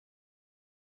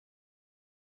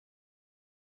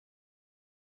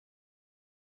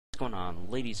going on,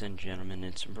 ladies and gentlemen?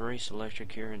 It's Embrace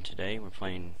Electric here, and today we're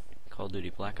playing Call of Duty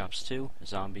Black Ops 2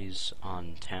 Zombies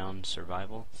on Town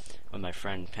Survival with my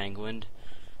friend Penguin.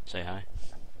 Say hi.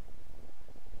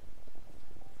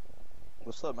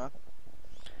 What's up, man?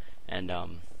 And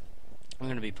I'm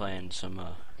gonna be playing some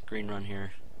Green Run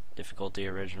here. Difficulty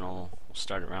original. We'll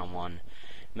start at round 1.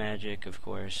 Magic, of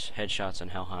course. Headshots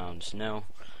and Hellhounds, no.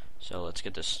 So let's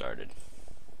get this started.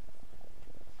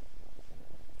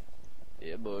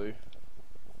 Yeah, boy.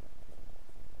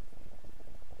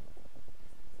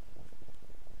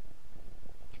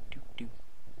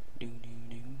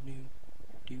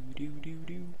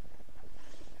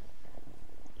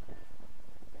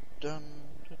 The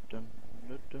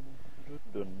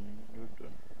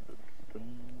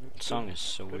song is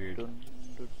so weird.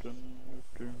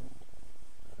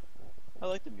 I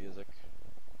like the music.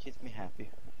 Keeps me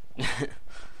happy.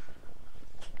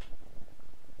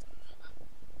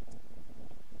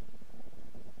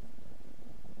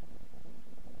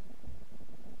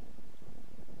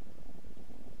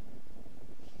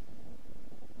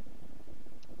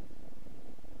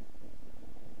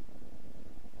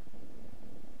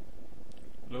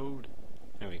 Load.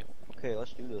 There we go. Okay,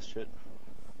 let's do this shit.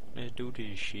 Let's do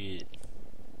this shit.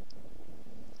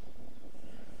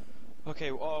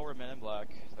 Okay, oh, we're Men in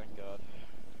Black. Thank God.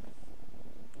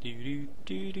 Do do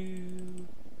do do.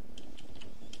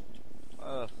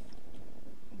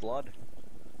 Blood.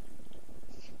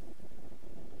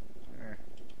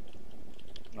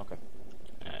 Okay.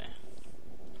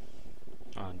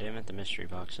 Oh, damn it, the mystery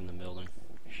box in the building.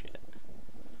 Shit.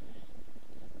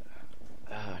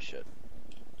 Ah, shit.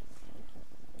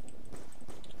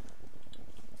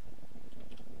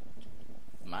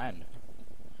 Mine.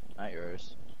 Not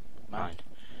yours. Mine.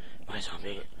 My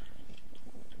zombie.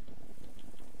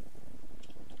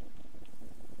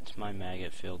 It's my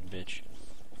maggot-filled bitch.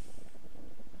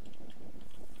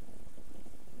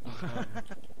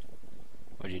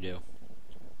 What'd you do?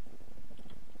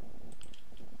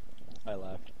 I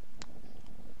left.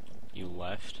 You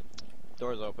left?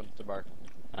 Door's open. It's a bar.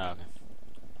 Oh, okay.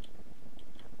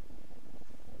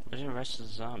 Where's the rest of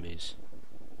the zombies?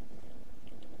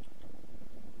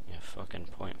 You fucking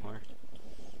point where?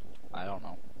 I don't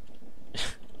know.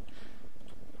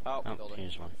 Oh, building.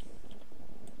 Here's one.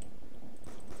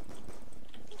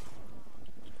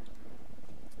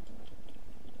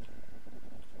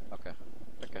 Okay.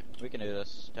 Okay. We can do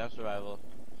this. Town survival.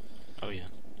 Oh yeah.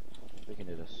 We can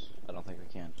do this. I don't think we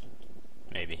can.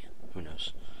 Maybe. Who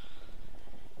knows?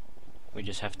 We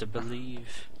just have to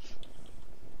believe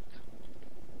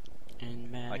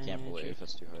in magic. I can't believe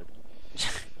that's too hard.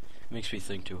 Makes me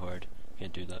think too hard.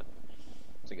 Can't do that.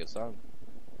 It's a good song.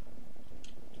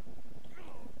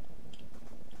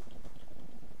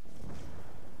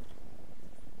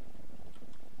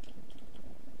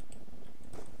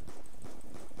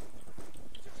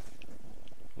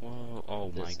 Whoa! Oh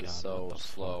my god! This is so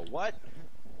slow. What?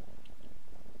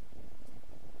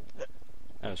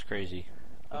 That was crazy.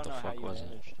 What the fuck was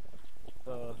it?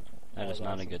 That is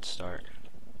not a good start.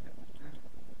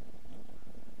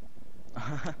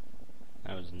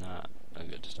 That was not a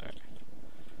good start.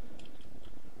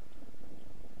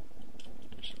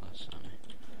 There's less on me.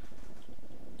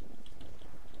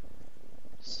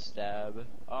 Stab.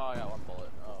 Oh, I got one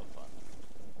bullet. Oh, fun.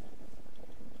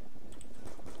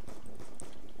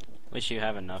 At least you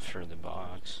have enough for the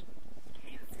box.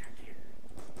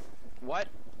 What?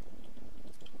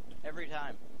 Every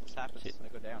time this happens, I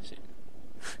go down. See,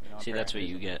 You know, see that's what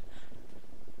you get.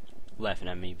 Laughing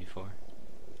at me before.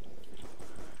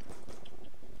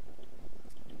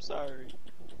 I'm sorry.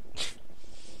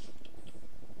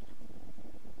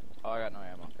 Oh, I got no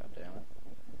ammo. God damn it.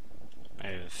 I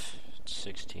have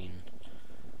 16.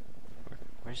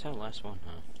 Where's that last one?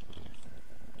 Huh?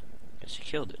 Guess you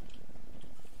killed it.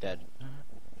 Dead.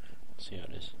 Let's see how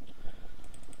it is.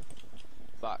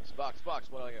 Box, box,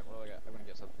 box. What do I get? What do I get? I'm gonna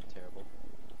get something terrible.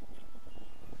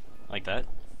 Like that?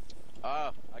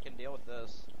 Oh, I can deal with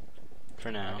this.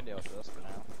 For now. I can deal with this for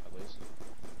now, at least.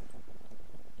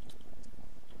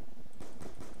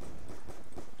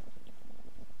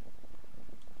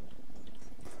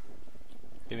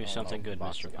 Give me Oh, something no, good,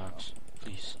 box Mr. again, Box.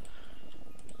 Please.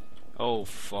 Oh,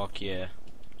 fuck yeah.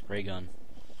 Ray gun.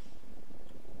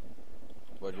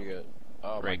 What'd you get?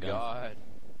 Oh Ray my gun. god.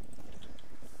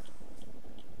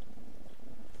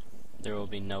 There will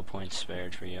be no points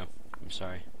spared for you. I'm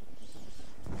sorry.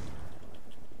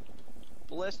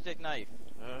 Ballistic knife.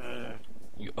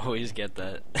 You always get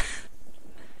that.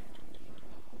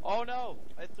 Oh no!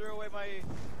 I threw away my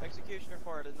executioner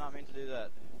for it. I did not mean to do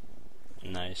that.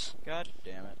 Nice. God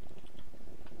damn it.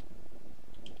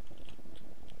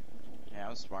 Yeah,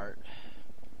 I'm smart.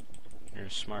 You're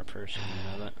a smart person,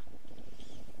 you know that?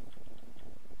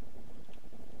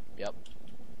 Yep.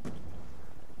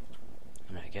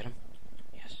 Did I get him?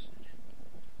 Yes, I did.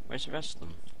 Where's the rest of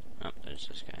them? Oh, there's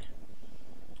this guy.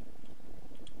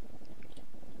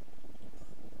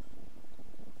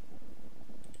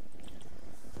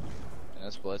 And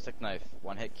this ballistic knife,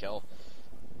 one hit kill.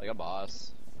 Like a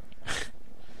boss.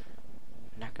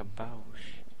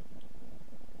 Nakabosh.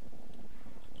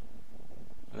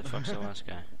 Where the fuck's the last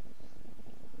guy?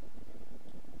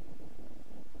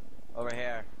 Over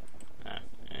here. Ah,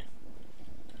 eh.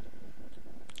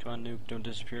 Come on, Nuke, don't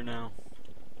disappear now.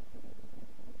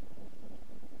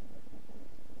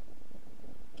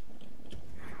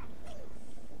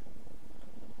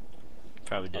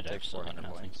 Probably did I'll take absolutely 400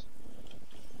 nothing. points.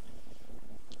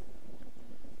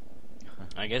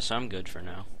 I guess I'm good for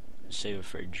now. Save it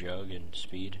for jug and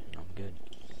speed, and I'm good.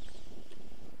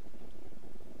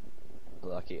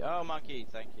 Lucky. Oh, monkey,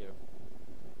 thank you.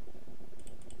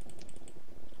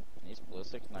 These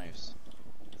ballistic knives.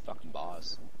 Fucking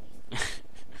boss.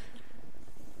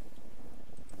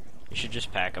 You should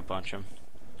just pack a bunch of them.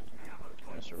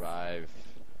 Gonna survive.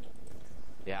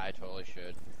 Yeah, I totally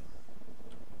should.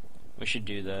 We should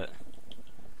do that.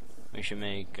 We should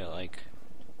make like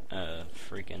a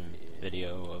freaking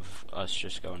video of us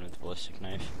just going with the ballistic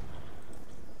knife.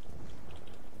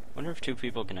 Wonder if two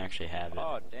people can actually have it.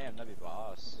 Oh, damn, that'd be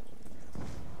boss.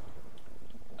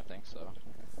 I think so.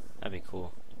 That'd be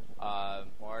cool.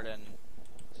 More than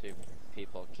two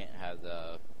people can't have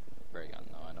the ray gun,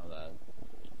 though. I know that.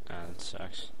 That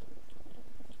sucks.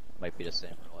 Might be the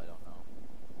same rule, I don't know.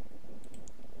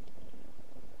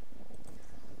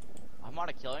 I'm on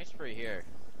a killing spree here.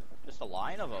 Just a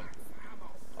line of them.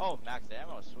 Oh, max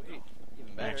ammo, sweet.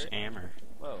 Even better. Max ammer.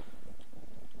 Whoa.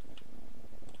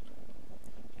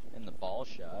 In the ball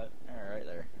shot. Right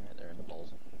there. Right there in the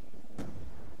balls.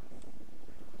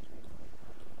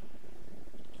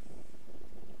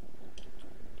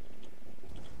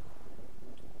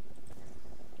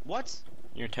 What?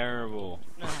 You're terrible.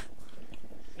 No.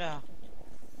 No.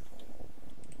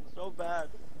 So bad.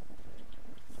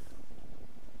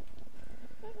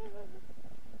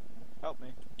 Help me.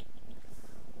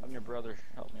 I'm your brother.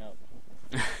 Help me out.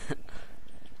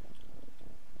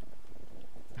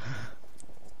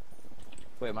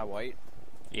 Wait, am I white?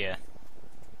 Yeah.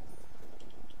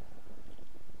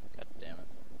 God damn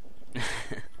it.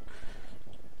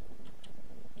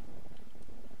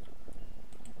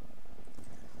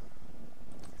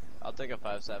 I'll take a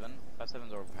 5.7.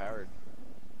 5.7's overpowered.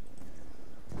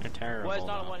 You're terrible. Why is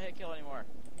not though. a one-hit kill anymore?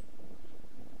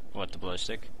 What, the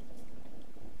ballistic?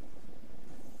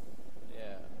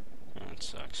 Yeah. Oh, that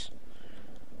sucks.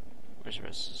 Where's the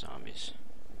rest of the zombies?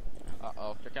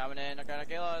 Uh-oh, they're coming in. They're gonna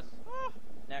kill us. Oh,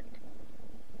 neck.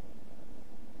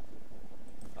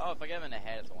 Oh, if I get him in the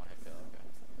head, it's a one-hit kill. Okay.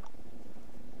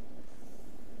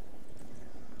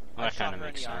 Well, that shot kind of her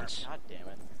in makes the arm. sense. God damn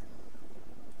it.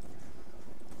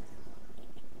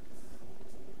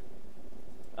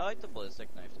 I like the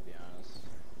ballistic knife, to be honest.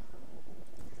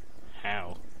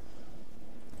 How?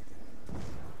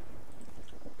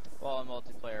 Well, in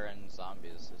multiplayer and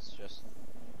zombies, it's just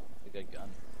a good gun.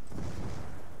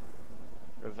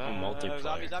 multiplayer.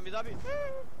 Zombie, zombie, zombie!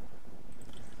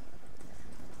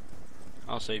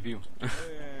 I'll save you. I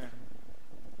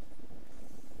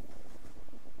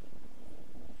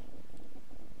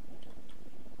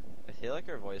feel like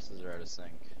our voices are out of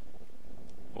sync.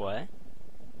 What?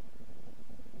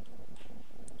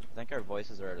 I think our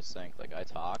voices are out of sync. Like, I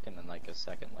talk, and then like a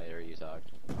second later you talk.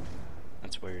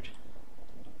 That's weird.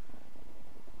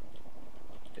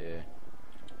 Yeah.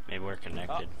 Maybe we're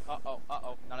connected. Uh-oh.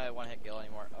 Not a one-hit kill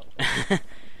anymore. Oh.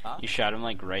 Huh? You shot him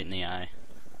like right in the eye.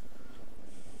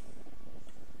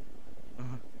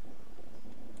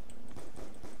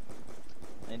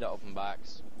 I need to open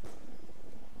box.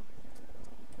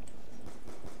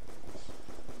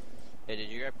 Hey, did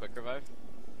you grab quick revive?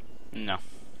 No.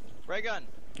 Ray gun!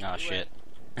 Oh You shit.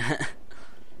 I'm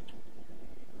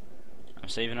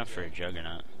saving up for a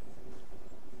juggernaut.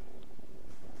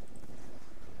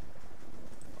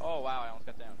 Oh wow, I almost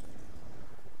got down.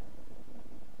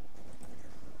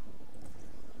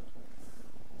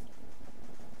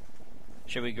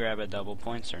 Should we grab a double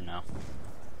points or no?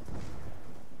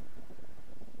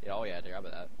 Yeah, oh yeah, grab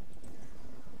that.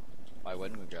 Why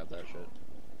wouldn't we grab that shit?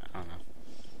 I don't know.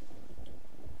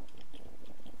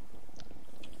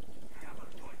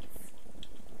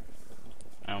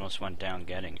 I almost went down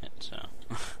getting it, so.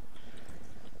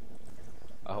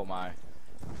 Oh my.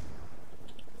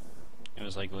 It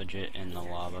was like legit in the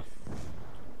lava.